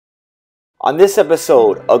On this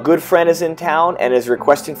episode, a good friend is in town and is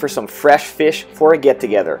requesting for some fresh fish for a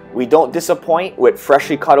get-together. We don't disappoint with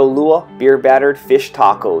freshly caught Ulua, beer-battered fish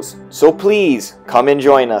tacos. So please, come and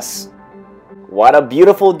join us. What a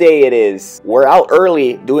beautiful day it is. We're out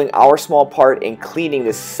early doing our small part in cleaning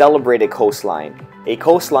this celebrated coastline. A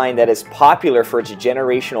coastline that is popular for its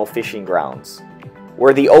generational fishing grounds.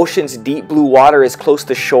 Where the ocean's deep blue water is close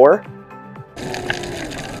to shore,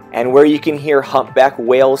 and where you can hear humpback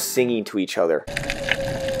whales singing to each other.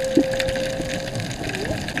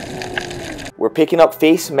 We're picking up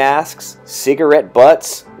face masks, cigarette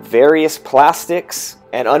butts, various plastics,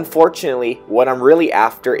 and unfortunately, what I'm really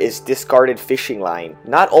after is discarded fishing line.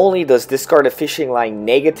 Not only does discarded fishing line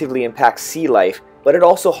negatively impact sea life, but it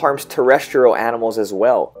also harms terrestrial animals as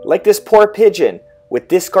well. Like this poor pigeon with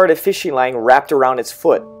discarded fishing line wrapped around its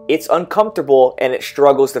foot. It's uncomfortable and it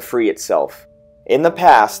struggles to free itself. In the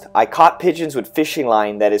past, I caught pigeons with fishing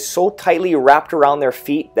line that is so tightly wrapped around their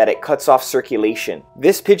feet that it cuts off circulation.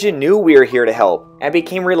 This pigeon knew we were here to help and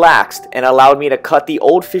became relaxed and allowed me to cut the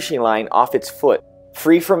old fishing line off its foot.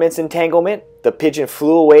 Free from its entanglement, the pigeon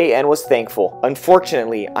flew away and was thankful.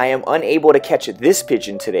 Unfortunately, I am unable to catch this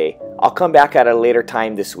pigeon today. I'll come back at a later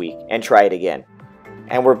time this week and try it again.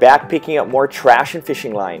 And we're back picking up more trash and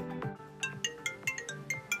fishing line.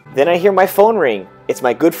 Then I hear my phone ring. It's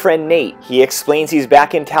my good friend Nate. He explains he's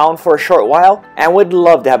back in town for a short while and would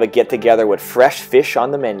love to have a get-together with fresh fish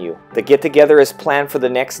on the menu. The get-together is planned for the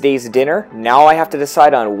next day's dinner. Now I have to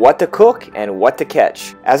decide on what to cook and what to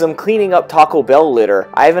catch. As I'm cleaning up Taco Bell litter,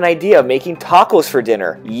 I have an idea of making tacos for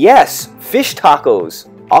dinner. Yes, fish tacos!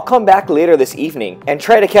 I'll come back later this evening and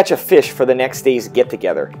try to catch a fish for the next day's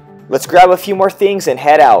get-together. Let's grab a few more things and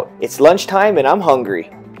head out. It's lunchtime and I'm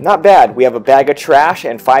hungry. Not bad, we have a bag of trash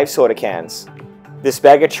and 5 soda cans. This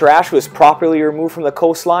bag of trash was properly removed from the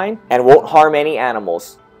coastline and won't harm any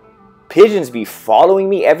animals. Pigeons be following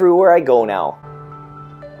me everywhere I go now.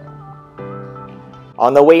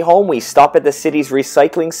 On the way home, we stop at the city's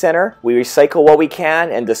recycling center. We recycle what we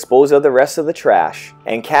can and dispose of the rest of the trash.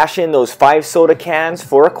 And cash in those 5 soda cans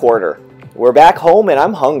for a quarter. We're back home and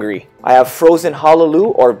I'm hungry. I have frozen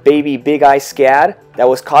halaloo or baby big eye scad that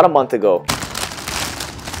was caught a month ago.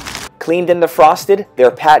 Cleaned and defrosted, they're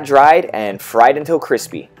pat dried and fried until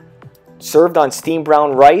crispy. Served on steamed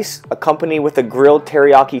brown rice, accompanied with a grilled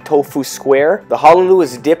teriyaki tofu square, the halaloo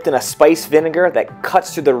is dipped in a spice vinegar that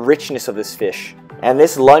cuts through the richness of this fish. And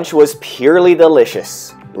this lunch was purely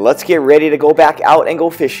delicious. Let's get ready to go back out and go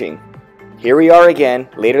fishing. Here we are again,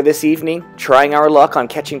 later this evening, trying our luck on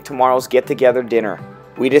catching tomorrow's get-together dinner.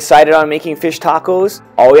 We decided on making fish tacos.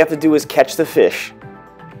 All we have to do is catch the fish.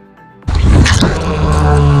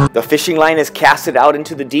 The fishing line is casted out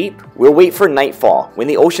into the deep. We'll wait for nightfall when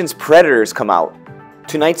the ocean's predators come out.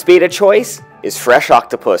 Tonight's bait of choice is fresh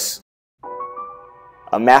octopus.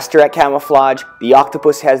 A master at camouflage, the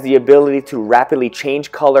octopus has the ability to rapidly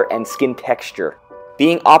change color and skin texture.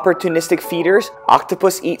 Being opportunistic feeders,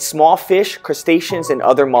 octopus eat small fish, crustaceans, and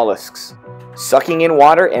other mollusks. Sucking in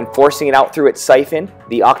water and forcing it out through its siphon,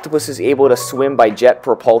 the octopus is able to swim by jet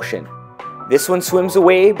propulsion. This one swims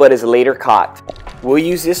away but is later caught. We'll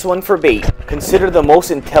use this one for bait. Considered the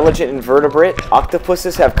most intelligent invertebrate,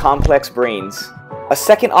 octopuses have complex brains. A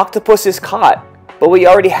second octopus is caught, but we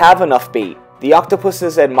already have enough bait. The octopus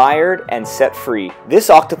is admired and set free.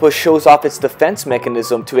 This octopus shows off its defense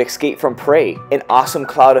mechanism to escape from prey, an awesome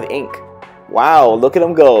cloud of ink. Wow, look at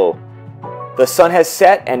him go. The sun has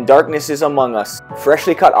set and darkness is among us.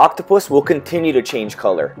 Freshly caught octopus will continue to change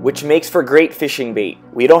color, which makes for great fishing bait.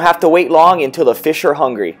 We don't have to wait long until the fish are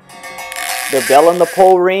hungry. The bell on the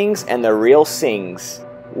pole rings and the reel sings.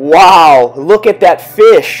 Wow, look at that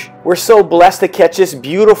fish! We're so blessed to catch this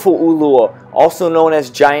beautiful Ulua, also known as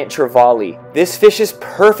Giant Trevally. This fish is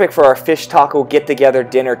perfect for our fish taco get-together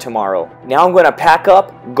dinner tomorrow. Now I'm gonna pack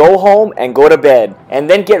up, go home, and go to bed. And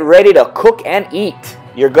then get ready to cook and eat.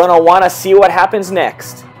 You're gonna wanna see what happens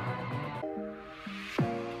next.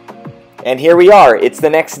 And here we are, it's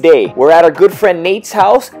the next day. We're at our good friend Nate's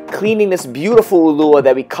house, cleaning this beautiful Ulua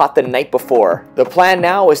that we caught the night before. The plan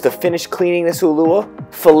now is to finish cleaning this Ulua,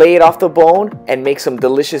 fillet it off the bone, and make some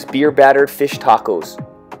delicious beer-battered fish tacos.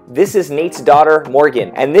 This is Nate's daughter,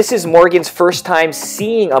 Morgan, and this is Morgan's first time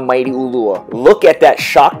seeing a mighty Ulua. Look at that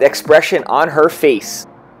shocked expression on her face.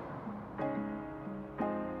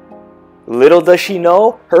 Little does she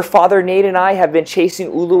know, her father Nate and I have been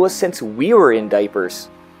chasing Ulua since we were in diapers.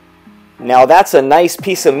 Now that's a nice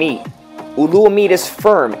piece of meat. Ulua meat is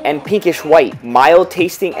firm and pinkish white, mild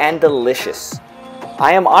tasting and delicious.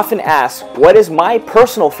 I am often asked what is my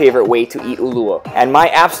personal favorite way to eat ulua, and my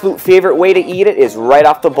absolute favorite way to eat it is right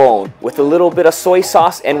off the bone with a little bit of soy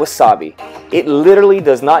sauce and wasabi. It literally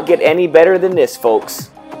does not get any better than this, folks.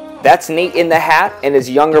 That's Nate in the hat and his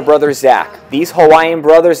younger brother Zach. These Hawaiian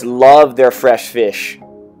brothers love their fresh fish,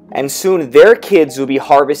 and soon their kids will be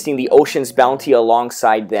harvesting the ocean's bounty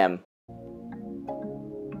alongside them.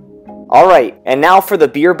 Alright, and now for the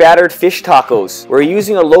beer battered fish tacos. We're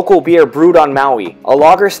using a local beer brewed on Maui. A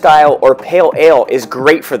lager style or pale ale is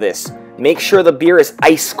great for this. Make sure the beer is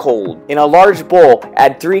ice cold. In a large bowl,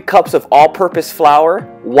 add 3 cups of all-purpose flour,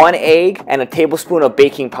 1 egg, and a tablespoon of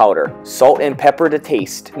baking powder. Salt and pepper to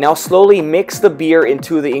taste. Now slowly mix the beer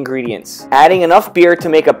into the ingredients, adding enough beer to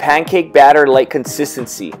make a pancake batter-like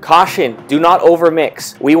consistency. Caution, do not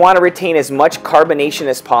overmix. We want to retain as much carbonation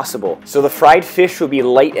as possible, so the fried fish will be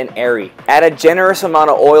light and airy. Add a generous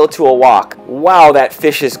amount of oil to a wok. Wow, that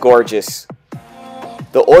fish is gorgeous.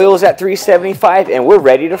 The oil is at 375 and we're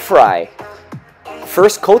ready to fry.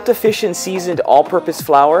 First, coat the fish in seasoned all-purpose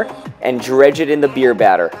flour and dredge it in the beer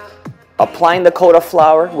batter. Applying the coat of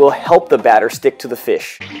flour will help the batter stick to the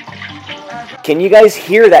fish. Can you guys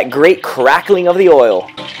hear that great crackling of the oil?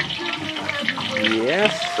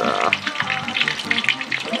 Yes,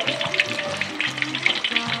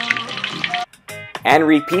 And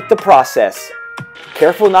repeat the process.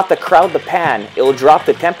 Careful not to crowd the pan, it will drop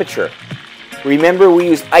the temperature. Remember, we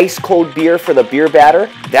use ice cold beer for the beer batter?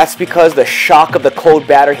 That's because the shock of the cold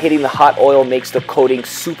batter hitting the hot oil makes the coating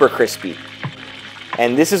super crispy.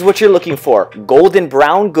 And this is what you're looking for, golden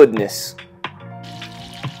brown goodness.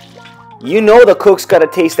 You know the cooks gotta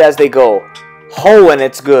taste as they go. Ho, and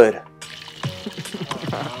it's good.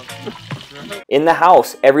 In the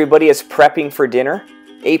house, everybody is prepping for dinner.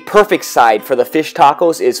 A perfect side for the fish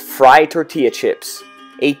tacos is fried tortilla chips.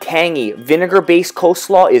 A tangy, vinegar-based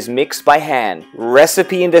coleslaw is mixed by hand.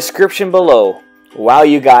 Recipe in description below. Wow,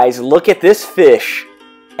 you guys, look at this fish.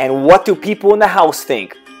 And what do people in the house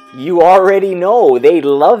think? You already know, they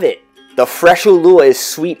love it. The fresh ulua is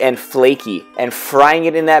sweet and flaky, and frying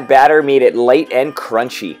it in that batter made it light and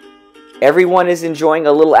crunchy. Everyone is enjoying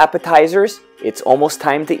a little appetizers. It's almost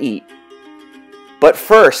time to eat. But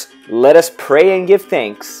first, let us pray and give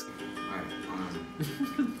thanks.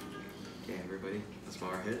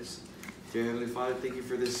 Dear Heavenly Father, thank you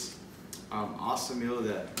for this awesome meal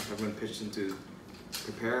that everyone pitched in to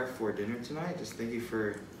prepare for dinner tonight. Just thank you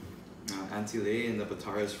for Auntie Lei and the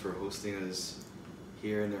Bataras for hosting us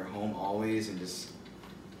here in their home always, and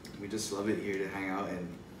we just love it here to hang out and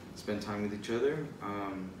spend time with each other.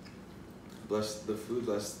 Bless the food,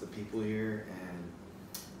 bless the people here, and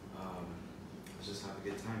let's just have a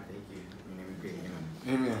good time. Thank you. In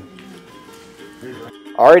your name we pray.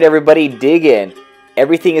 Amen. Alright everybody, dig in.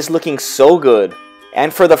 Everything is looking so good.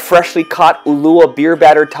 And for the freshly caught Ulua beer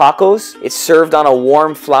batter tacos, it's served on a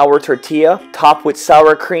warm flour tortilla, topped with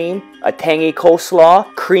sour cream, a tangy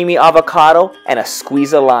coleslaw, creamy avocado, and a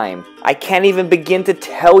squeeze of lime. I can't even begin to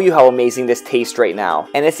tell you how amazing this tastes right now.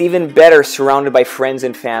 And it's even better surrounded by friends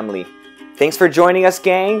and family. Thanks for joining us,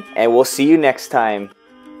 gang, and we'll see you next time.